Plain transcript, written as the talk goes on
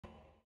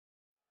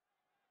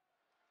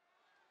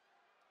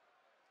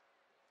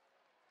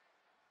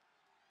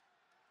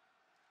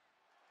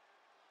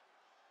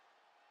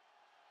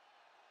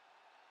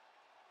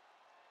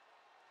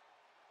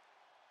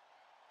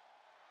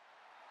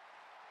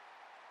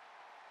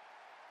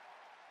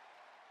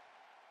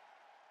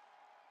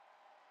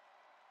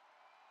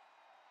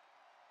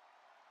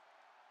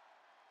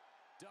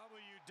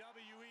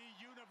WWE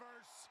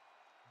Universe,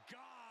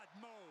 God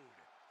mode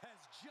has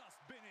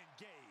just been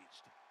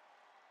engaged.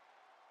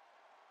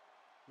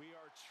 We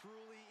are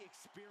truly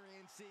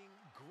experiencing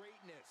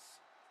greatness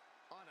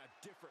on a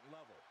different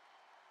level.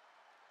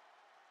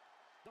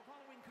 The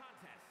following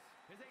contest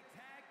is a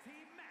tag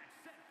team match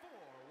set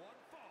for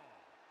one fall.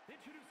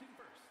 Introducing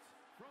first,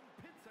 from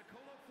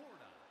Pensacola,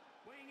 Florida,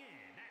 weighing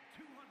in at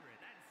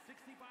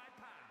 265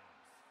 pounds,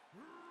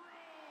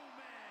 Roman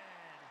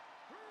Reigns!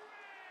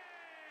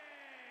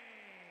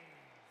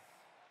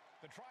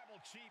 The Tribal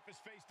Chief has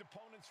faced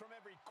opponents from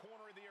every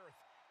corner of the earth,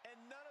 and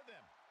none of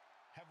them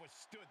have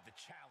withstood the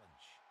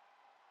challenge.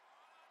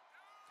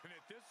 And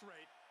at this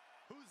rate,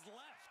 who's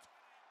left?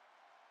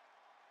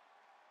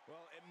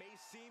 Well, it may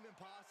seem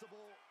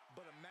impossible,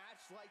 but a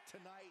match like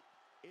tonight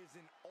is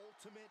an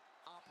ultimate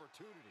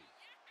opportunity.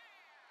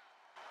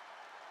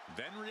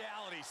 Then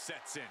reality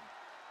sets in.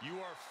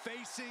 You are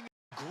facing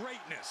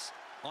greatness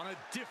on a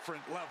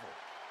different level.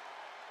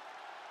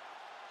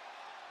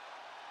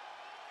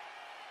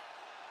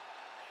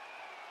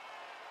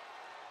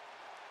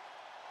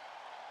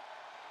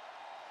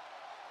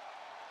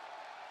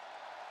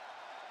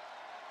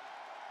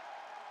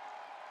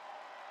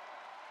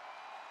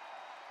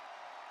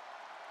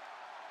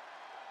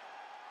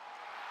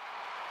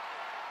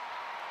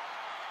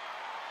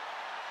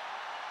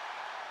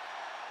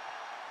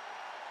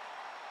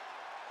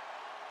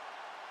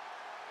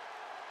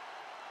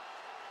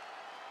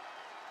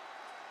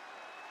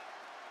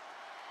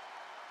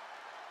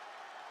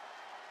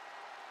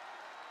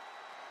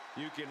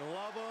 You can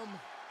love him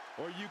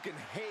or you can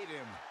hate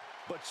him,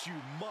 but you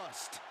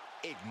must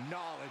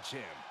acknowledge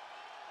him.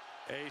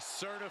 A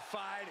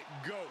certified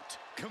GOAT,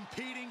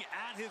 competing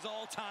at his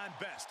all-time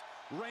best.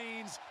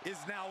 Reigns is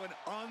now an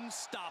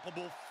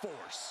unstoppable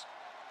force.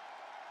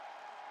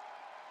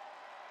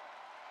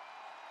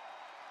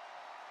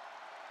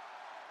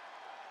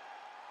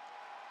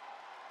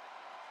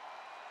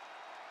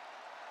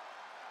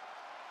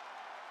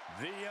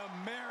 The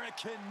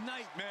American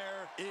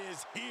Nightmare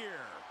is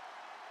here.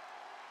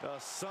 The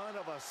son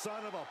of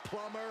a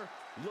plumber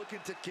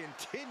looking to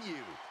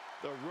continue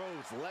the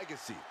Rhodes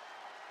legacy.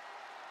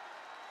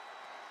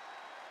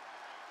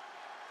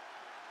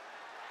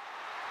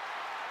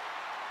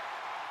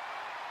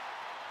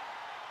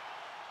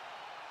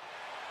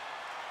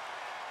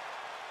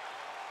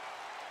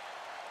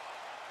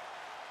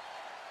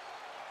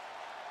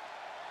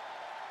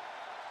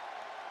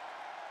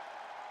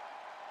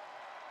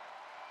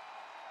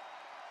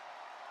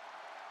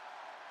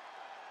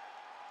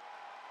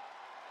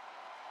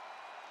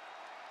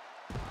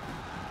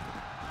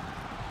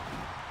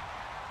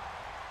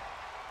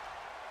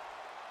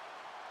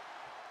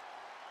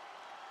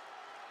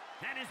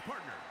 And his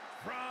partner,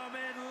 from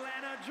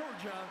Atlanta,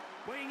 Georgia,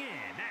 weighing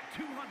in at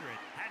 220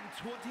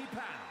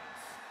 pounds,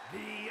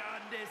 the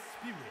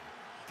undisputed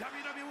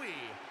WWE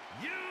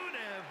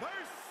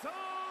Universal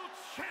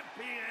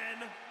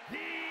Champion,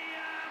 the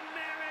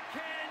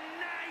American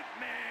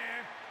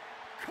Nightmare,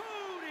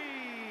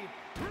 Cody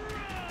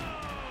Rhodes!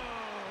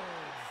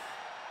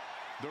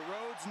 The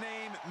Rhodes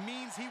name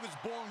means he was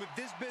born with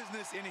this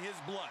business in his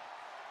blood.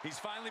 He's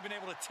finally been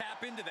able to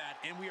tap into that,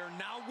 and we are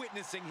now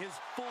witnessing his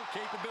full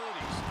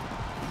capabilities.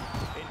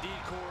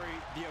 Indeed, Corey,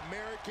 the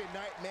American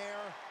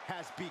Nightmare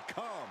has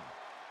become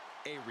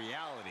a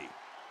reality.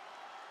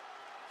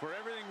 For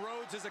everything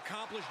Rhodes has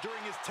accomplished during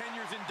his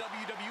tenures in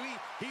WWE,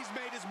 he's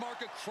made his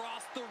mark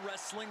across the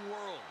wrestling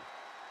world.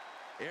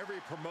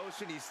 Every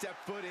promotion he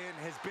stepped foot in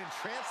has been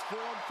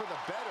transformed for the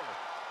better,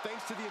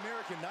 thanks to the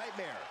American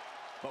Nightmare.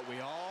 But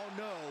we all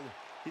know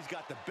he's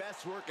got the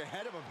best work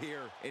ahead of him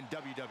here in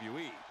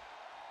WWE.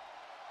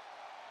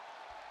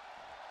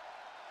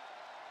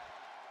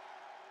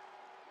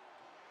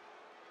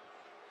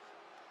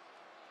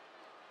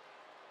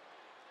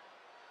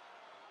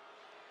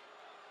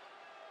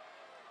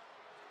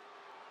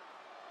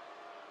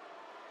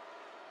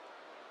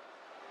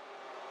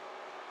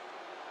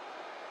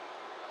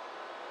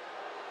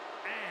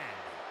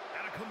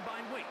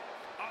 Combined weight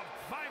of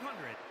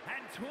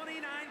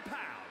 529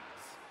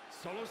 pounds,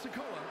 Solo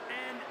Sikloa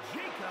and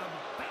Jacob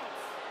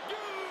Belts.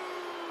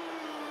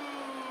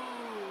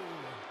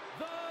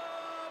 The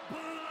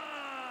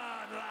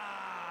Bloodline.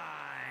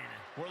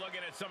 We're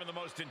looking at some of the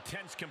most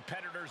intense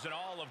competitors in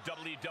all of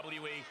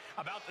WWE,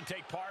 about to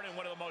take part in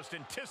one of the most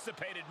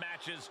anticipated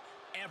matches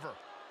ever.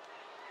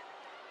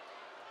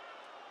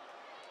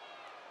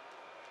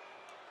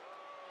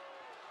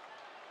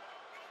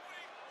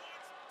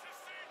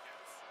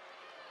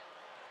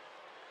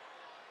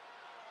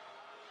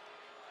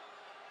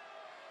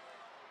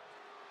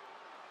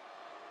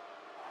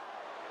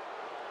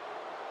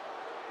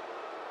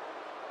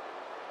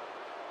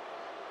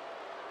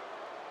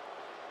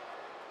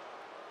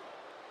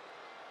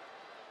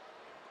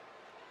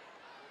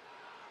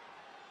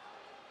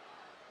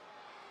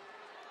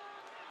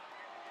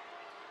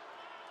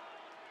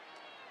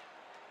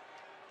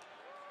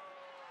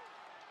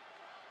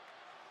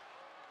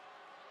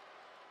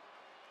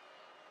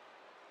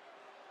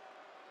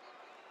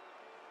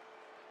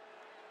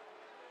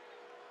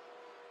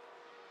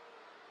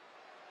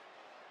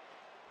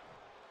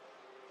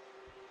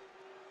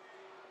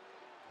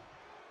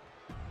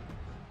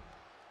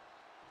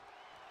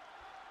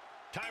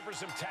 Time for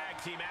some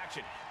tag team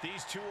action.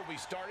 These two will be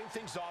starting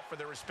things off for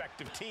their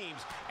respective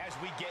teams as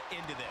we get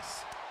into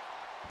this.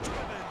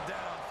 Driven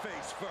down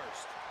face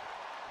first.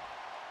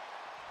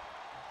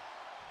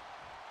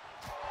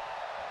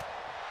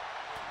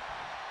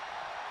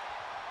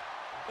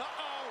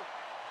 Uh-oh!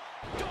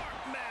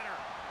 Dark matter!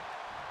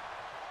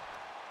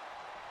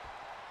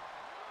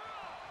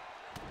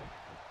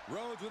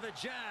 Rhodes with a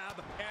jab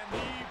and the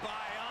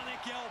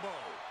bionic elbow.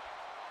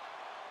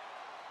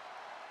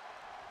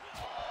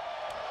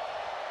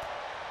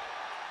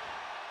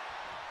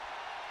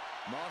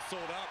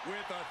 Muscled up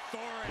with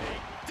authority.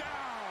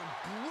 Down.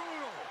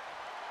 Brutal.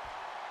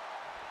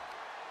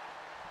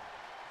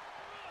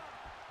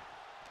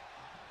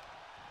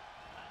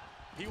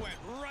 He went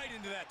right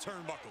into that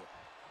turnbuckle.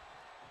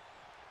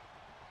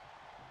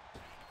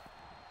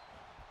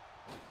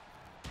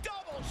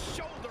 Double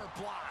shoulder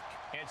block.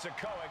 And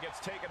Sikloa gets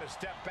taken a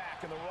step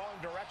back in the wrong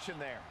direction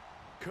there.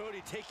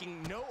 Cody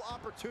taking no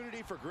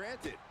opportunity for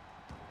granted.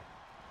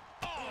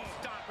 Oh,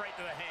 stop right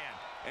to the hand.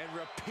 And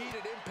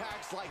repeated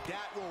impacts like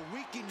that will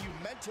weaken you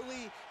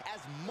mentally as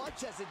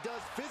much as it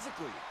does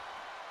physically.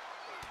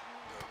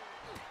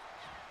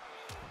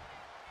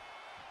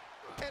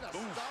 And a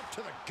stop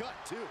to the gut,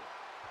 too.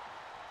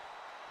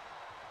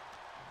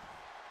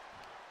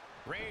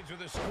 Rhodes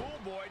with a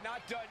schoolboy,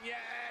 not done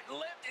yet.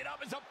 Lifted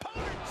up his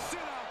opponent.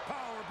 Sit-out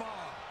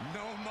powerbomb.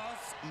 No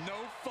muss, no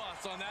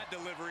fuss on that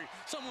delivery.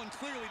 Someone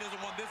clearly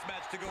doesn't want this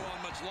match to go on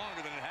much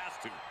longer than it has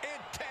to.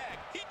 And tag.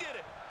 He did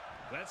it.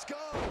 Let's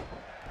go.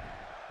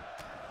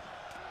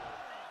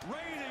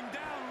 Raining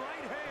down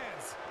right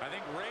hands. I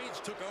think rage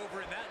took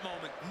over in that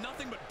moment.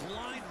 Nothing but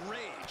blind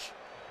rage.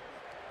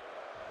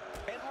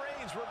 And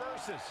Rhodes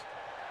reverses.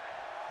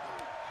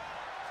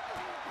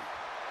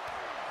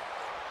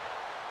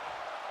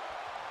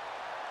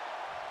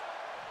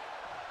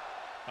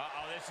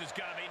 Uh-oh, this is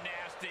going to be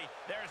nasty.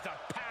 There's the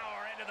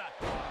power into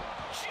the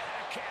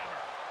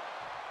jackhammer.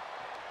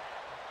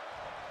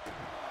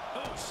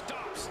 Oh,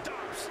 stop,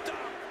 stop,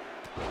 stop.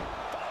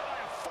 Followed by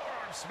a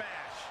forearm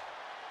smash.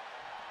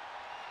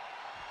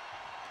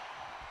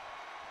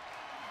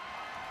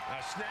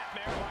 A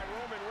snapmare by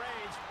Roman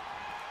Reigns.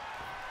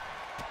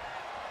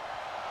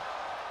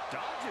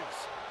 Dodges.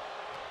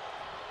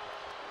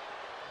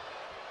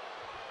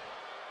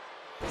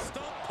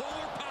 Stump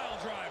puller pile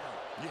driver.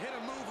 You hit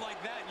a move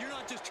like that, you're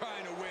not just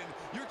trying to win,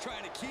 you're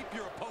trying to keep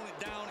your opponent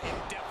down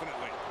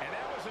indefinitely. And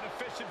that was an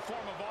efficient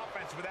form of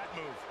offense with that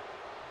move.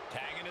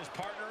 Tagging his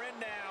partner in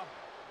now.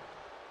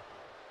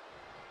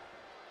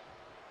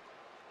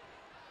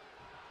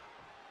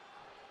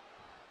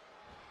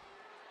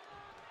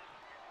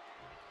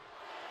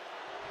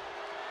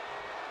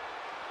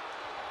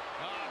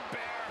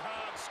 Bear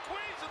hug,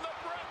 squeezing the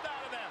breath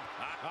out of them.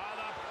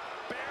 The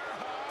bear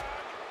hug,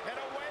 and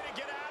a way to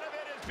get out of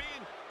it is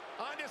being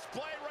on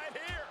display right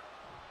here.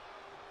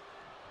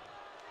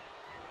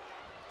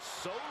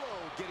 Solo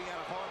getting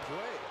out of harm's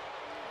way.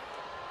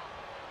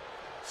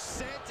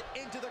 Sent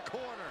into the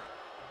corner.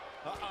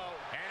 Uh-oh,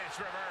 and it's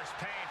reverse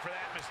pain for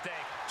that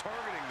mistake.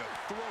 Targeting the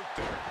throat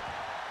there.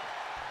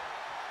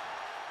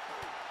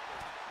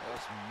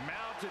 Just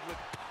mounted with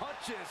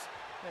punches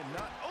and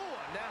not, oh,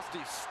 a nasty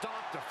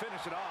stop to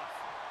finish it off.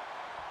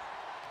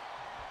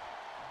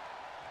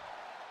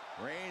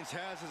 Reigns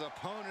has his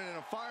opponent in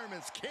a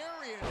fireman's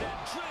carry and Then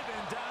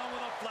driven down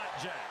with a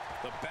flapjack.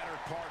 The better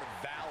part of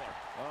valor.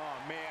 oh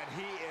man,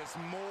 he is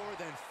more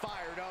than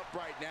fired up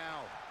right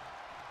now.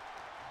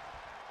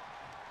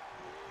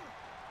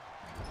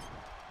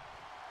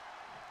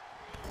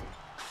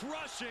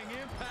 Crushing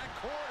impact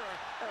corner.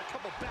 And a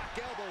couple back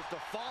elbows to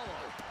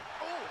follow.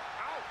 Oh,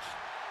 ouch.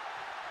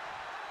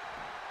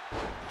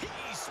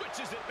 He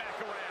switches it back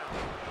around.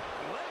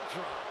 Leg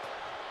drop.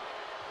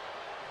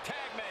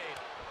 Tag made.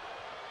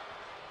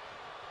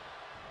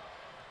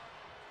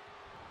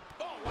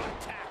 Oh, what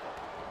a tackle.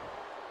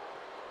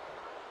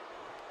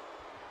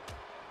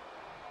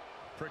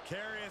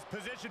 Precarious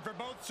position for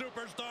both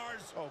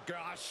superstars. Oh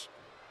gosh.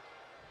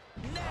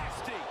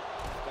 Nasty.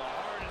 The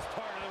hardest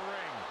part of the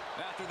ring.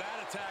 After that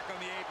attack on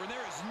the apron,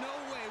 there is no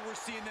way we're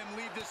seeing them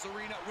leave this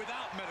arena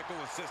without medical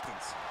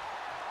assistance.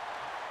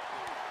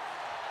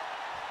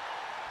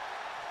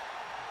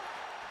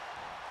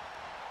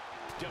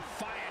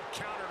 Defiant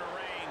counter to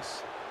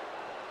Reigns.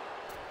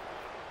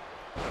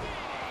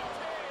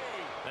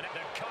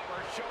 The cover,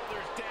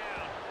 shoulders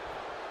down.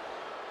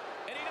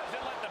 And he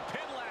doesn't let the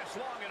pin last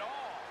long at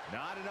all.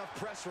 Not enough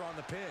pressure on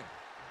the pin.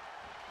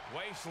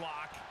 Waist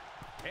lock.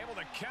 Able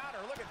to counter.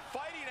 Look at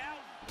fighting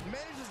out.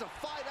 Manages to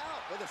fight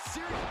out with a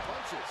series of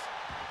punches.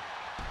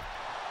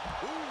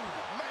 Ooh,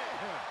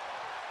 man.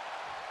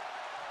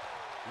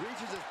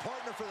 Reaches his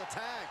partner for the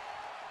tag.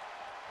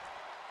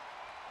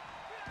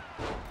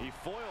 He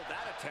foiled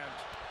that attempt.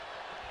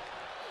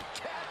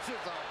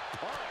 Catches a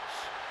punch.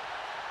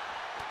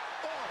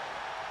 Oh.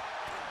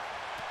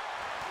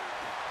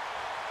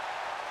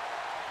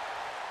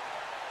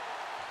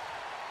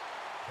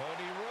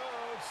 Cody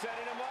Rhodes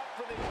setting him up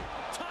for the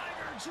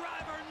Tiger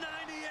Driver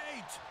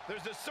 98.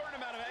 There's a certain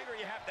amount of anger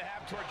you have to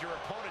have towards your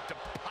opponent to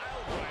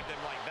pile drive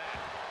them like that.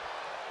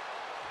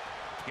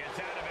 Gets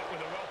out of it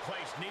with a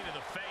well-placed knee to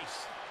the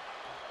face.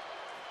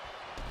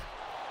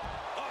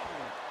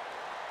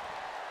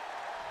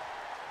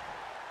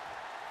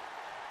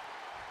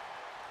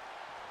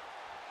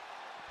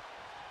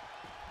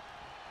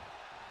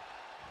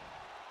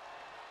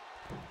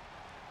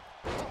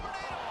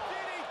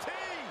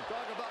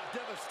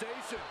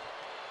 Devastation.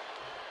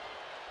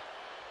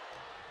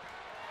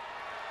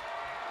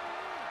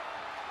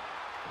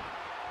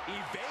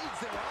 Evades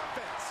their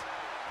offense.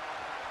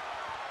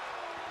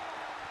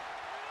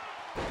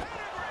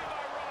 Pedigree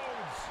by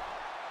Rhodes.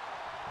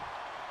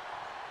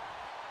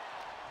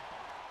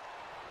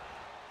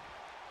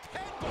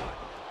 Headbutt.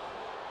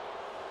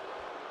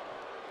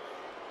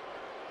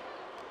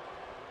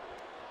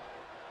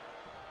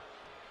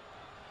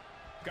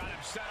 Got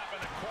him set up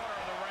in the corner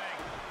of the ring.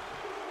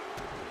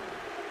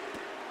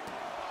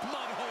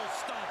 Mudhole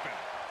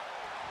stomping.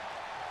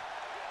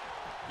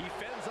 He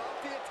fends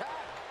off the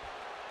attack.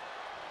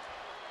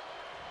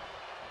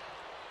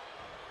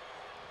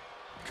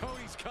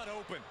 Cody's cut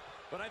open,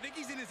 but I think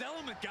he's in his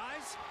element,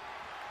 guys.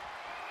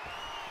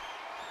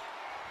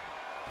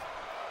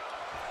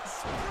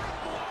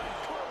 Springboard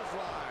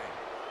clothesline.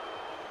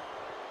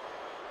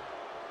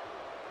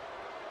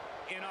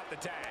 In off the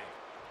tag.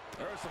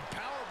 There's some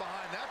power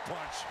behind that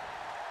punch.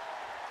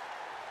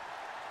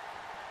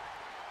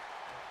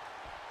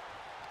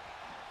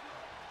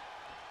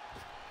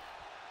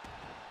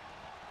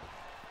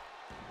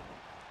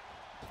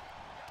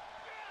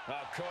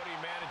 Oh, Cody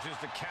manages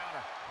to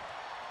counter.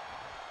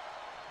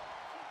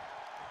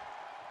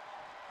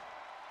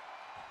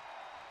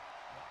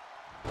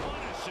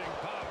 Punishing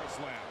power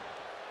slam.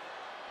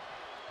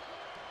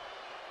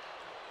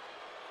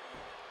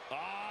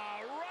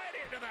 Right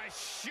into the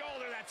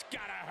shoulder. That's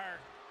gotta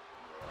hurt.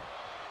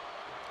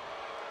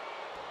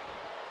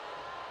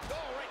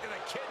 Oh, right to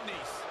the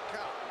kidneys.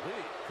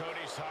 Golly.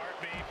 Cody's heart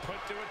being put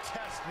to a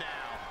test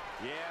now.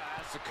 Yeah,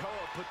 as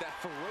Sikloa put that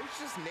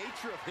ferocious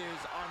nature of his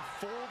on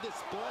full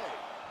display.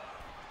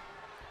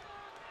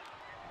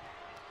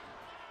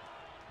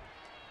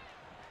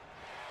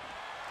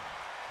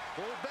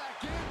 Pull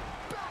back in,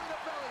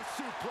 belly-to-belly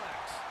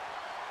suplex.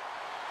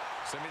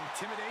 Some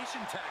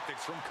intimidation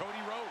tactics from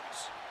Cody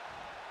Rhodes.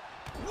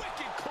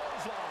 Wicked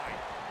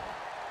clothesline.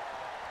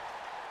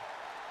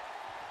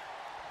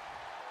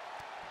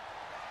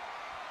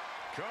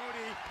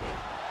 Cody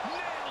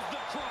nails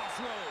the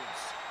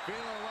crossroads.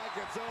 Feeling like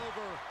it's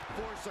over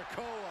for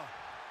Sikloa.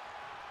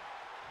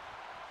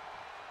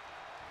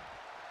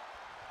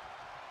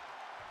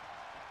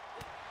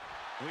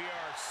 We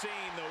are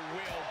seeing the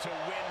will to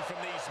win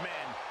from these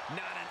men.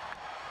 Not an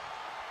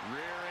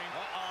rearing.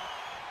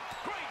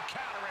 Great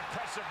counter.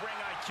 Impressive ring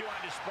IQ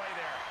on display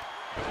there.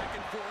 Back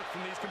and forth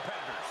from these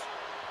competitors.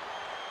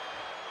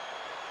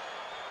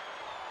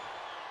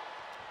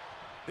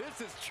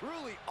 This is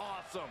truly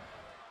awesome.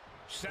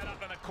 Set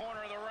up in the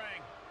corner of the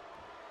ring.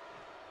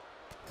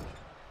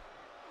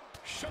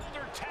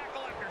 Shoulder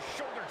tackle after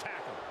shoulder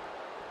tackle.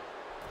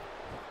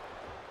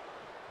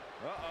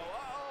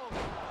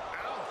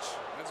 Ouch.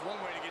 That's one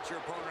way to get your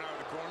opponent out of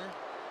the corner.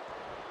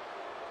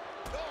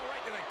 Oh,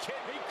 right to the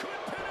kid. He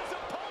could pin his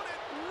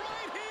opponent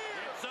right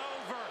here. It's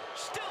over.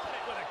 Still in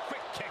it with a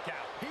quick kick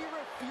out. He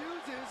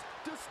refuses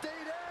to stay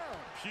down.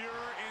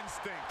 Pure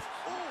instinct.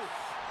 Ooh.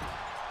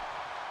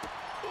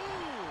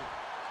 Ooh.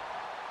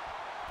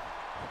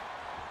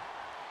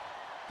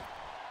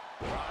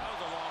 That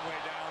was a long way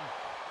down.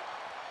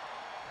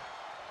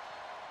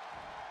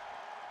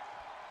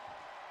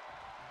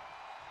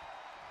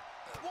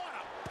 What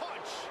a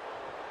punch.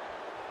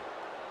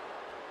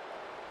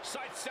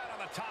 Sights set on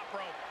the top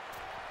rope.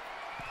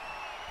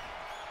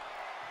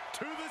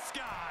 To the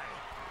sky.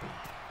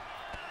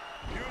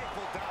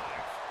 Beautiful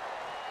dive.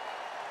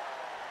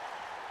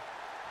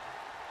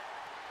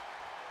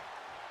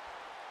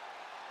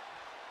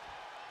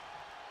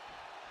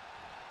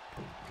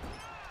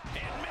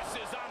 And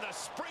misses on the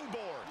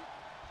springboard.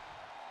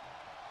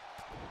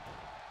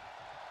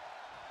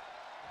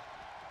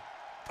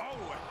 Oh,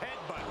 a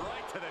headbutt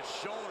right to the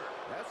shoulder.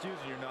 That's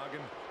using your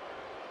noggin.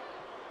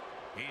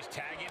 He's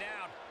tagging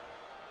out.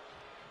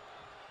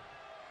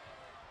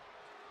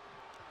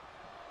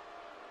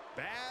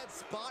 Bad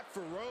spot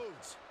for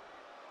Rhodes.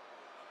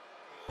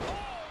 Oh,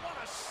 what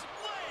a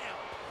slam!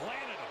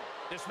 Planted him.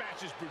 This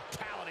match's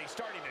brutality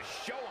starting to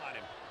show on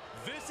him.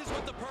 This is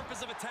what the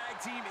purpose of a tag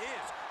team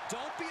is.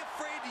 Don't be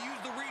afraid to use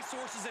the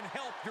resources and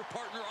help your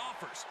partner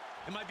offers.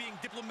 Am I being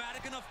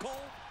diplomatic enough,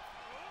 Cole?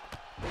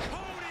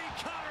 Cody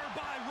countered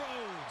by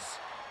Rhodes.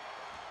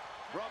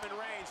 Roman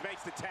Reigns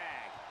makes the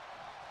tag.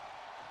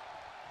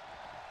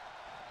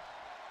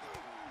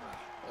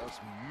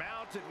 Just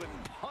mounted with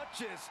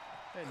punches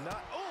and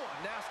not, oh,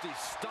 a nasty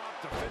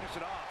stop to finish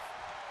it off.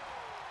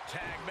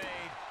 Tag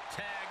made.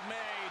 Tag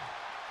made.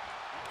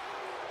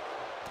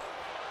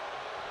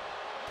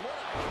 What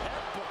a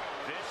headbutt.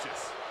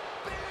 Vicious.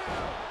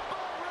 Bam!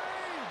 By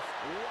Reigns.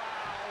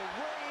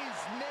 Wow, Reigns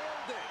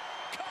nailed it.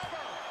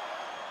 Cover.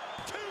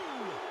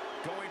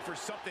 Two. Going for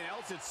something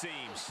else, it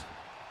seems.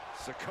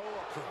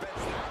 Sikloa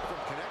prevents that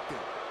from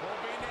connecting.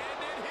 Hoping to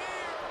end it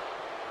here.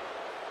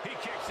 He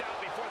kicks out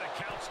before the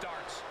count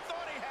starts.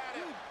 Thought he had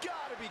it. You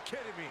gotta be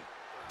kidding me.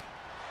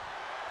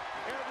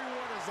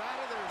 Everyone is out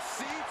of their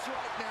seats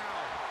right now.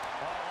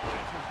 All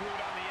eyes are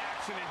glued on the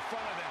action in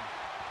front of them.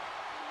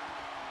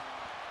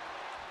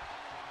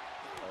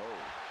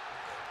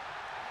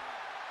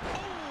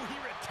 Oh, he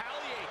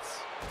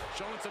retaliates.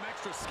 Showing some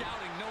extra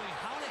scouting, knowing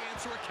how to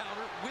answer a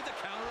counter with a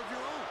counter of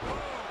your own.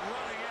 Boom,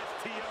 running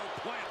STO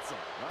plants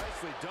him.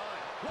 Nicely done.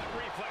 What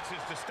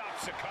reflexes to stop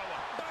Sikloa?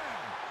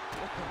 Bam!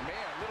 Oh,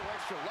 man, a little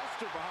extra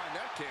luster behind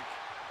that kick.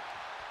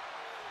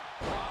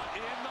 Brought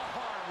in the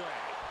hard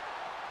way.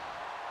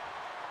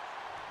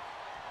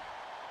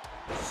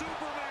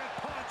 Superman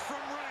punch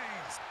from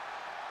Reigns.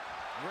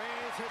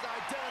 Reigns has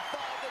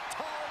identified the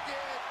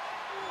target.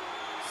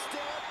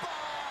 Stand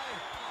by.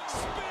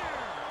 Spear.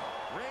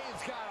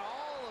 Reigns got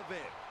all of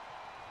it.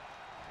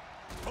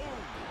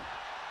 Boom.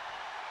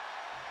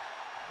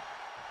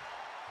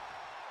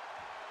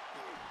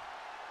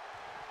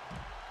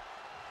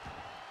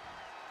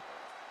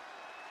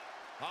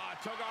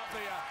 Took off the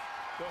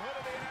hood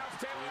of the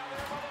announce table out there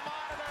above the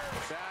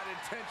monitors. Bad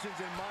intentions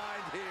in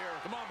mind here.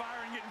 Come on,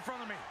 Byron, get in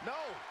front of me. No.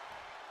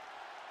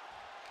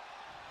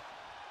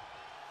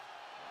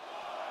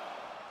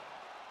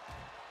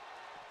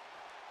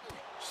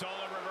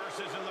 Solo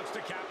reverses and looks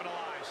to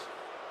capitalize.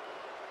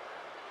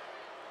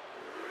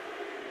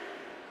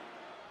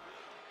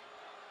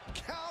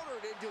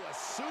 Countered into a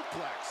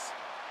suplex.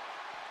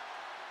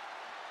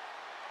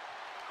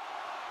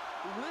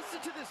 Listen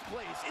to this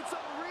place. It's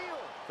unreal.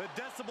 The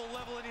decibel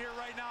level in here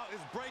right now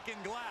is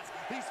breaking glass.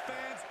 These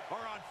fans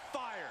are on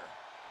fire.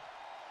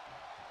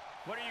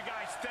 What are you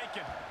guys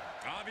thinking?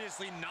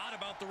 Obviously not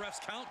about the ref's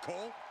count,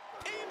 Cole.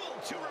 Able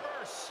to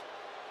reverse.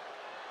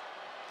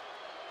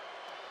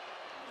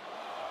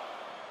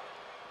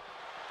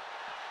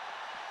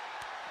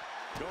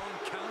 Going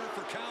counter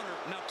for counter.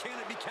 Now, can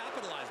it be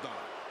capitalized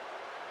on?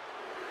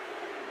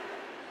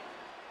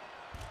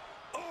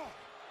 Oh!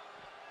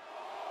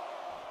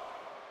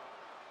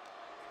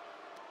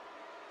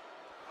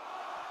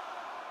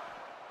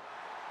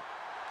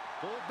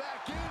 Pulled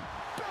back in.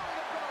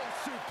 Belly-to-belly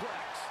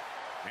suplex.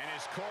 And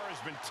his core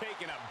has been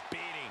taking a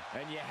beating.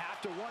 And you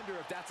have to wonder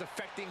if that's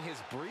affecting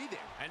his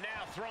breathing. And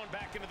now thrown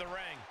back into the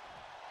ring.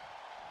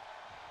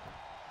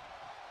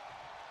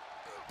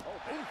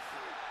 Oh, oof.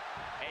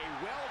 A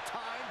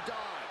well-timed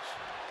dodge.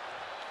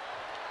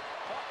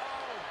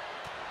 Uh-oh.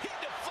 He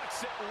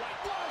deflects it right.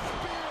 What a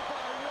spear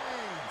by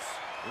Reigns.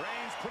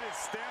 Reigns put his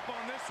stamp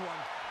on this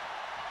one.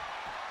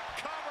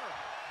 Cover.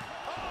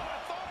 Oh,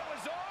 I thought it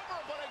was over,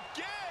 but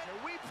again.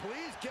 Can we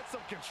please get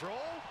some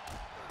control?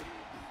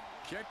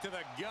 Kick to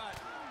the gut.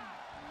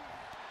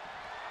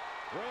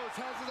 Rhodes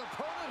has his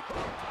opponent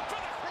hooked. For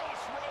the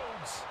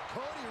crossroads.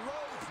 Cody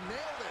Rhodes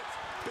nailed it.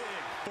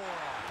 Big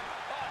forearm.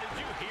 Oh, did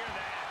you hear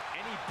that?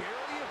 And he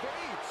barely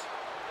evades.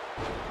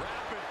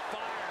 Rapid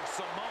fire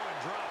Samoan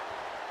drop.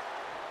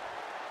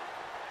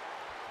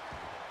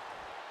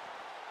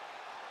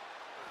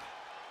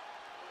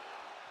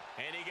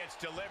 And he gets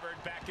delivered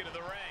back into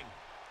the ring.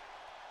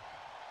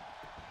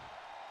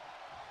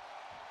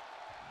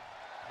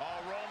 Oh,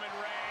 Roman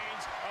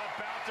Reigns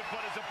about to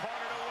put his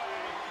opponent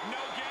away. No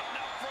getting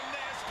up from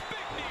this.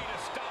 Big knee to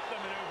stop the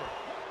maneuver.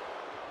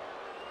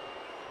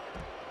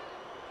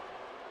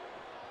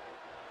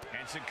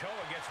 And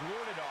Sikloa gets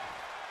warded off.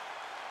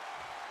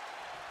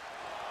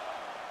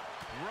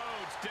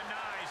 Rhodes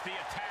denies the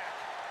attack.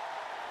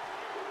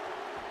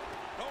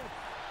 Oh!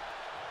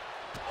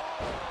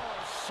 Oh,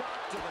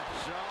 shot to the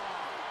jaw.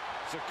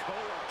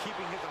 Sikloa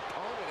keeping his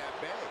opponent at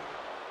bay.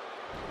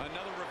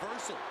 Another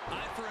reversal.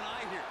 Eye for an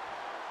eye here.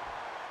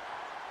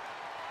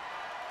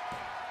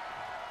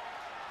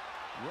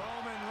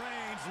 Roman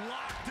Reigns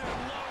locked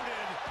and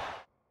loaded.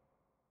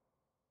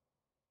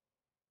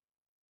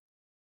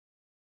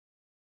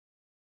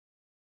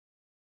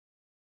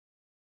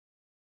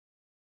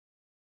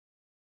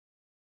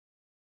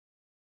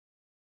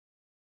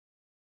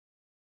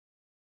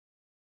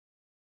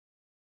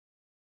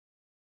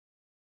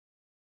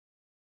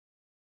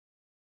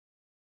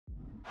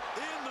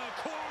 In the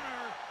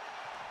corner.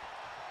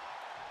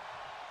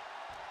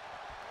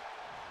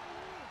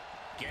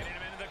 Getting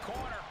him into the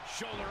corner.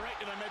 Shoulder right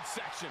to the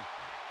midsection.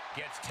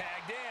 Gets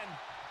tagged in.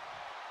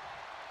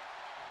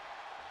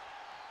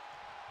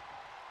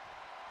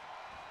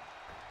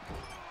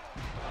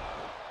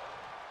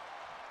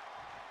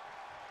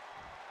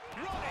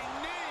 Running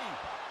knee.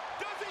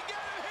 Does he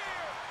get it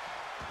here?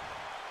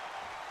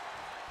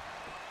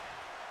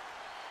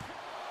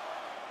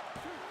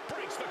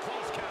 Breaks the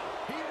close count.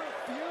 He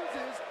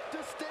refuses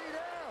to stay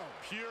down.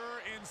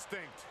 Pure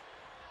instinct.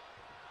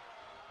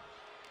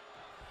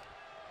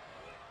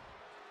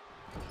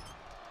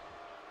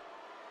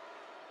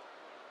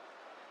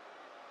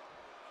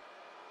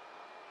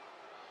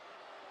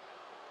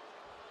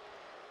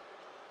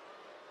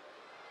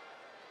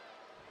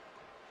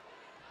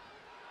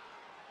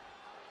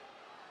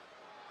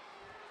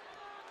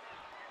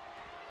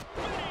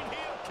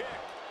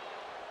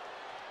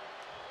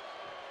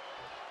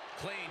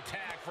 Clean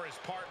tag for his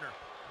partner.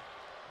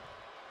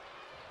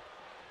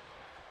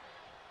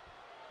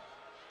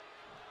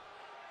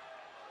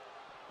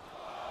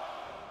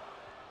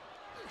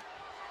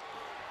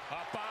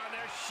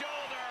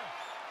 shoulder.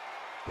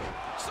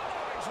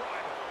 Samoa's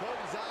rival.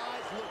 Cody's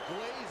eyes look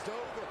glazed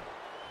over.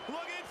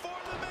 Looking for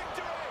the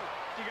victory.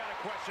 You got to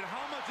question,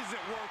 how much is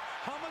it worth?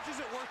 How much is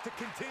it worth to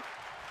continue?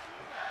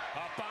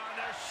 Up on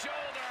their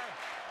shoulder.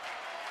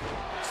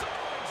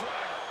 Samoa's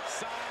rival.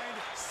 Signed,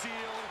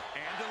 sealed,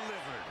 and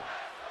delivered.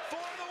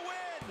 For the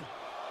win.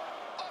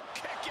 A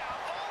kick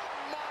out.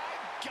 Oh, my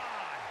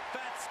God.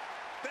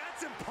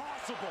 That's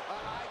impossible.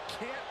 I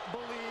can't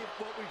believe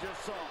what we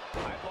just saw.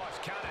 I've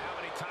lost count of how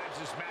many times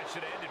this match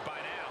should have ended by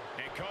now.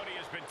 And Cody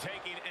has been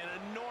taking an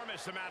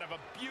enormous amount of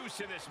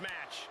abuse in this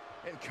match.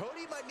 And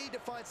Cody might need to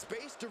find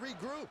space to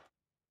regroup.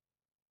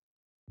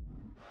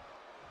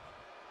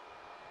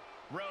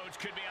 Rhodes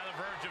could be on the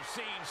verge of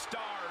seeing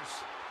stars.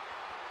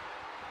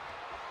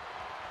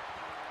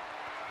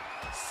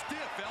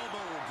 Stiff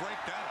elbow will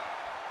break that up.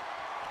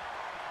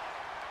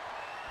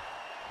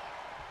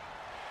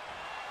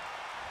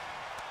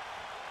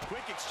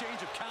 Quick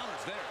exchange of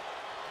counters there.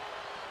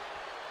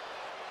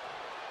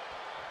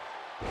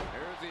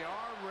 There's the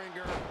arm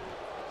wringer.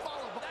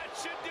 Followed by... That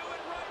should do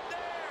it right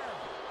there.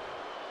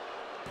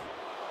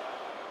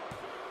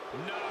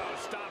 No,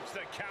 stops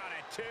the count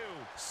at 2.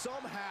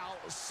 Somehow,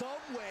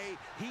 some way,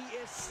 he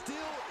is still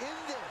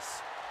in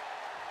this.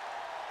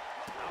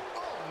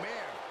 Oh,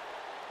 man.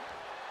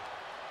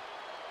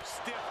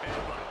 Stiff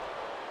headbutt.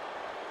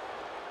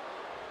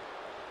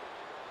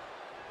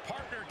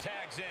 Partner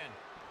tags in.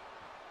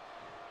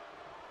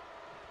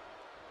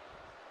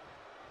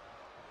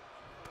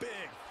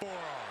 Big forearm.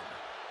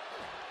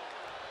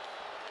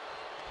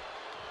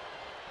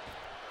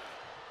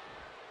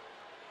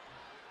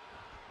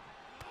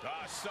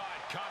 Saw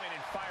it coming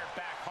and fired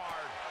back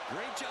hard.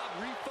 Great job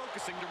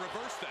refocusing to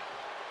reverse that.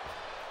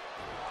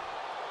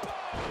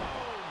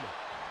 Boom!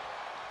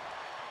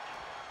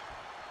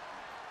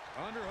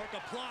 Underhook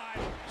applied.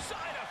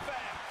 Side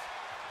effect.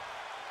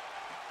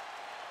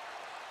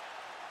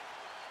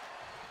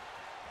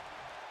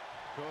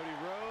 Cody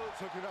Rhodes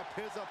hooking up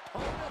his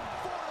opponent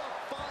for the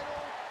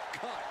final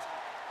cut.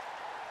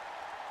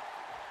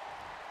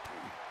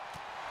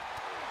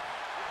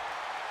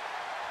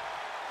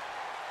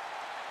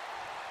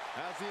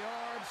 As the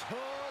arms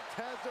hooked,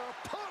 has their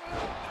opponent.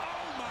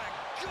 Oh my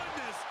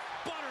goodness!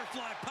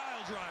 Butterfly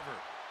pile driver.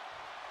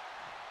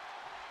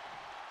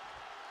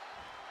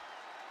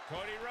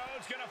 Cody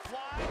Rhodes gonna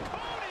fly.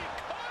 Cody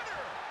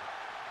Cutter!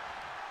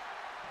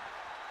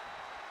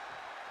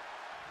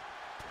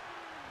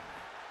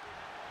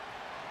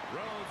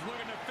 Rhodes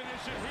looking to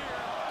finish it here.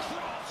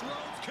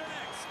 Crossroads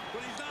connects,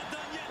 but he's not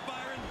done yet,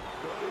 Byron.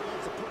 Cody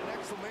wants to put an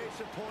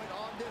exclamation point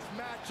on this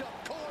matchup.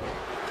 Cody,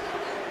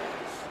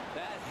 finish!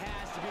 That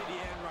has to be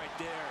the end right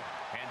there.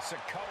 And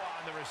Sikloa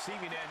on the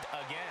receiving end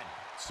again.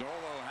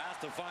 Solo has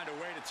to find a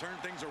way to turn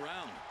things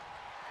around.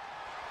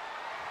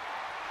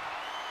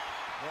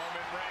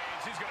 Roman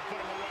Reigns, he's gonna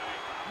put him away.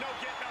 No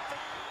getting up.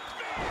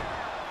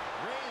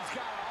 Reigns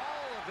got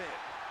all of it.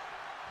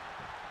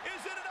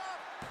 Is it enough?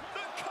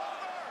 The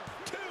cover!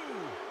 2.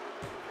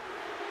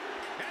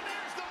 And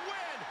there's the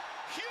win.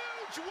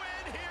 Huge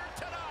win here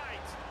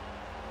tonight.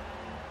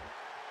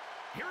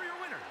 Here are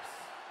your winners.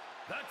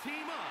 The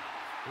team of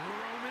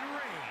Roman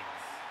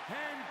Reigns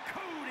and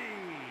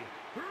Cody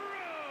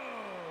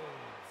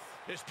Rhodes.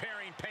 This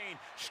pairing paying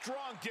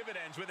strong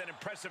dividends with an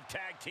impressive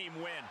tag team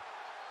win.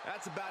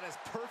 That's about as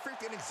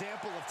perfect an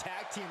example of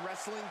tag team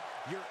wrestling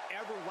you're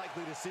ever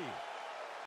likely to see.